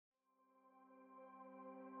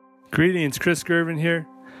Greetings, Chris Gervin here,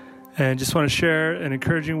 and just want to share an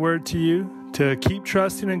encouraging word to you to keep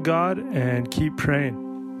trusting in God and keep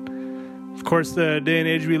praying. Of course, the day and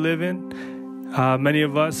age we live in, many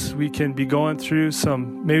of us, we can be going through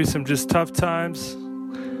some just tough times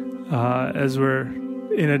as we're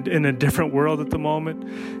in a different world at the moment.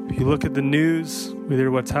 If you look at the news, whether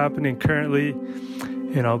what's happening currently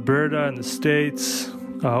in Alberta and the States,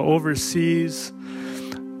 overseas,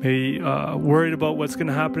 maybe worried about what's going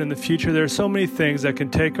to happen in the future. There are so many things that can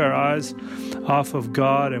take our eyes off of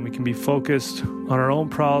God, and we can be focused on our own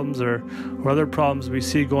problems or other problems we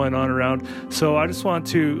see going on around. So I just want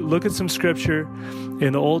to look at some scripture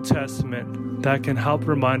in the Old Testament that can help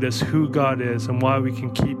remind us who God is and why we can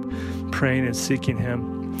keep praying and seeking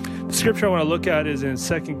Him. The scripture I want to look at is in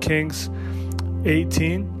 2 Kings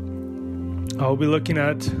 18. I'll be looking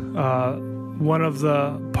at one of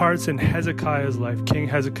the parts in Hezekiah's life, King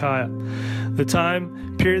Hezekiah. The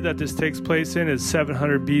time period that this takes place in is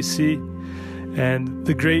 700 BC, and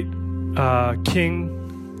the great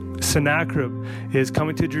King Sennacherib is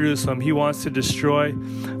coming to Jerusalem. He wants to destroy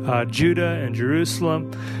Judah and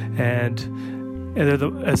Jerusalem, and they're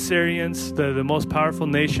the Assyrians, the most powerful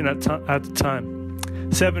nation at the time.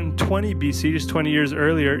 720 BC, just 20 years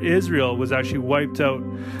earlier, Israel was actually wiped out,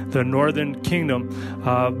 the northern kingdom,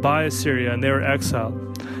 by Assyria, and they were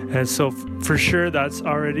exiled. And so for sure that's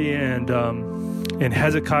already in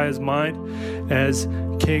Hezekiah's mind as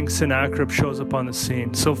King Sennacherib shows up on the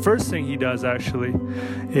scene. So first thing he does actually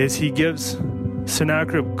is he gives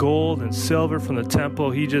Sennacherib gold and silver from the temple.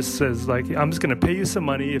 He just says, I'm just going to pay you some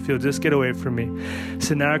money if you'll just get away from me.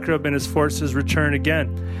 Sennacherib and his forces return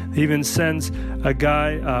again. He even sends a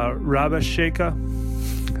guy, Rabashakeh,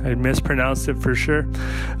 I mispronounced it for sure,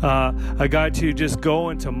 a guy to just go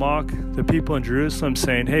and to mock the people in Jerusalem,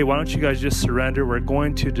 saying, hey, why don't you guys just surrender? We're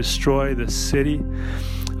going to destroy the city.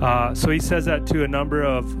 So he says that to a number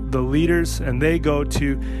of the leaders, and they go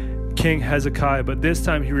to King Hezekiah, but this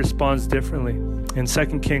time he responds differently. In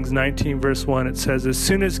 2 Kings 19 verse 1, it says, as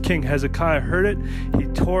soon as King Hezekiah heard it, he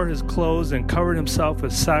tore his clothes and covered himself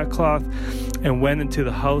with sackcloth and went into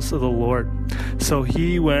the house of the Lord. So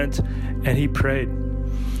he went and he prayed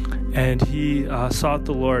and he sought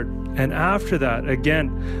the Lord. And after that,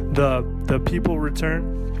 again, the people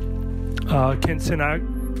return. King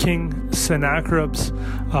Sennacherib's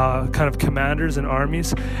kind of commanders and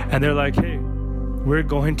armies, and they're like, hey, we're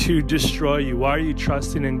going to destroy you. Why are you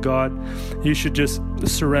trusting in God? You should just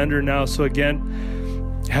surrender now. So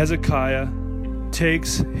again, Hezekiah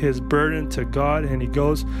takes his burden to God and he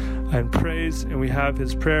goes and prays, and we have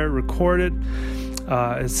his prayer recorded.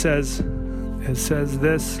 It says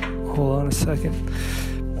this. Hold on a second.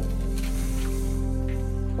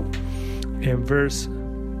 In verse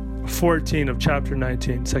 14 of chapter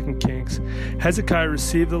 19, 2 Kings. Hezekiah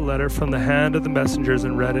received the letter from the hand of the messengers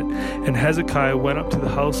and read it. And Hezekiah went up to the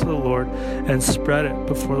house of the Lord and spread it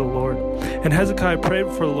before the Lord. And Hezekiah prayed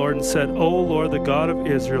before the Lord and said, O Lord, the God of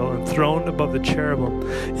Israel, enthroned above the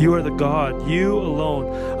cherubim, you are the God, you alone,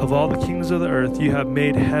 of all the kings of the earth. You have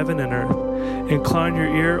made heaven and earth. Incline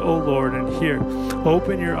your ear, O Lord, and hear.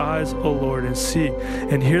 Open your eyes, O Lord, and see,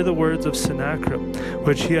 and hear the words of Sennacherib,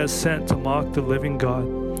 which he has sent to mock the living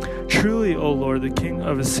God. Truly, O Lord, the king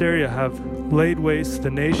of Assyria have laid waste the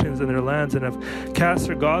nations and their lands, and have cast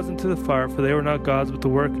their gods into the fire, for they were not gods, but the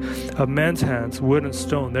work of men's hands, wood and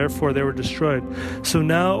stone. Therefore they were destroyed. So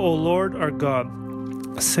now, O Lord our God,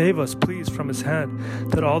 save us, please, from his hand,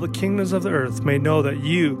 that all the kingdoms of the earth may know that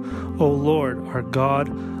you, O Lord, are God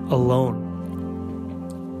alone.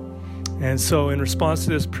 And so in response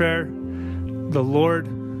to this prayer, the Lord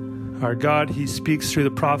our God, he speaks through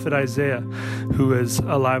the prophet Isaiah, who is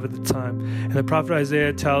alive at the time. And the prophet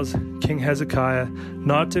Isaiah tells King Hezekiah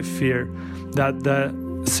not to fear, that the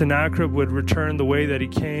Sennacherib would return the way that he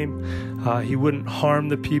came. He wouldn't harm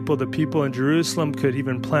the people. The people in Jerusalem could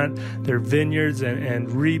even plant their vineyards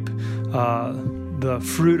and reap the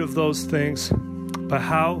fruit of those things. But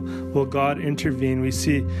how will God intervene? We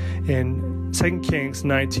see in 2 Kings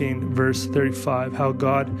 19, verse 35, how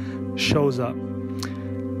God shows up.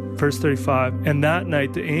 Verse 35, and that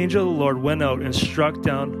night the angel of the Lord went out and struck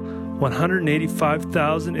down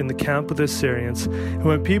 185,000 in the camp of the Assyrians. And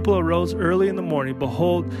when people arose early in the morning,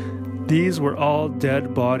 behold, these were all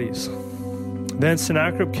dead bodies. Then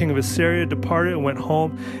Sennacherib, king of Assyria, departed and went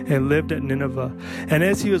home and lived at Nineveh. And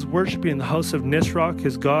as he was worshiping in the house of Nisroch,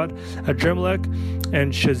 his god, Adrammelech,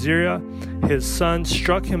 and Shazariah, his son,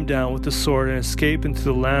 struck him down with the sword and escaped into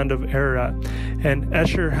the land of Ararat. And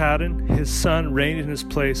Esarhaddon, his son, reigned in his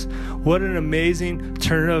place. What an amazing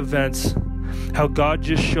turn of events, how God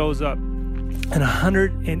just shows up. and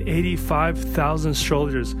 185,000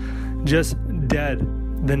 soldiers just dead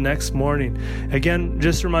the next morning. Again,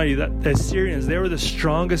 just to remind you that the Assyrians, they were the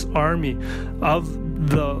strongest army of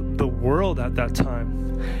the world at that time.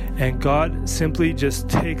 And God simply just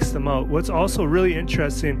takes them out. What's also really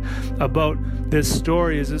interesting about this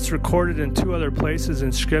story is it's recorded in two other places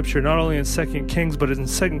in Scripture, not only in 2 Kings, but in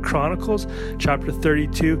 2 Chronicles, chapter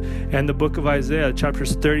 32, and the book of Isaiah,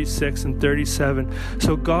 chapters 36 and 37.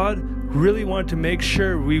 So God really wanted to make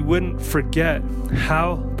sure we wouldn't forget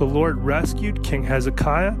how the Lord rescued King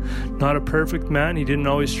Hezekiah. Not a perfect man. He didn't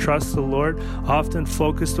always trust the Lord, often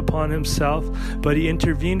focused upon himself, but he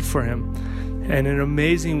intervened for him in an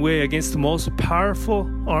amazing way against the most powerful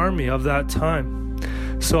army of that time.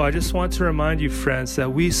 So I just want to remind you, friends,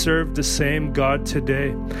 that we serve the same God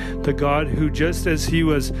today. The God who, just as he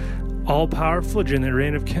was all-powerful during the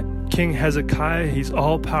reign of King Hezekiah, he's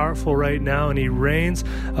all-powerful right now, and he reigns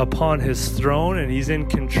upon his throne, and he's in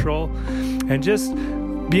control. And just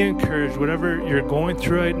be encouraged, whatever you're going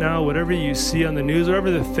through right now, whatever you see on the news,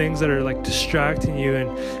 whatever the things that are like distracting you,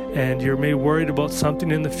 and you're maybe worried about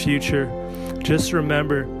something in the future, just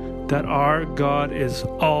remember that our God is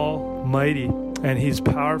almighty and he's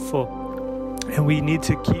powerful, and we need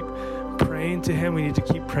to keep praying to him. We need to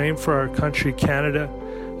keep praying for our country, Canada,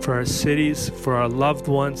 for our cities, for our loved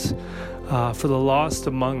ones, for the lost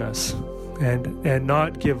among us, and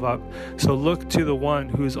not give up. So look to the one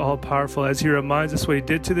who's all-powerful. As he reminds us what he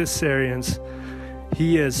did to the Assyrians,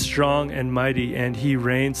 he is strong and mighty, and he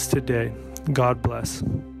reigns today. God bless.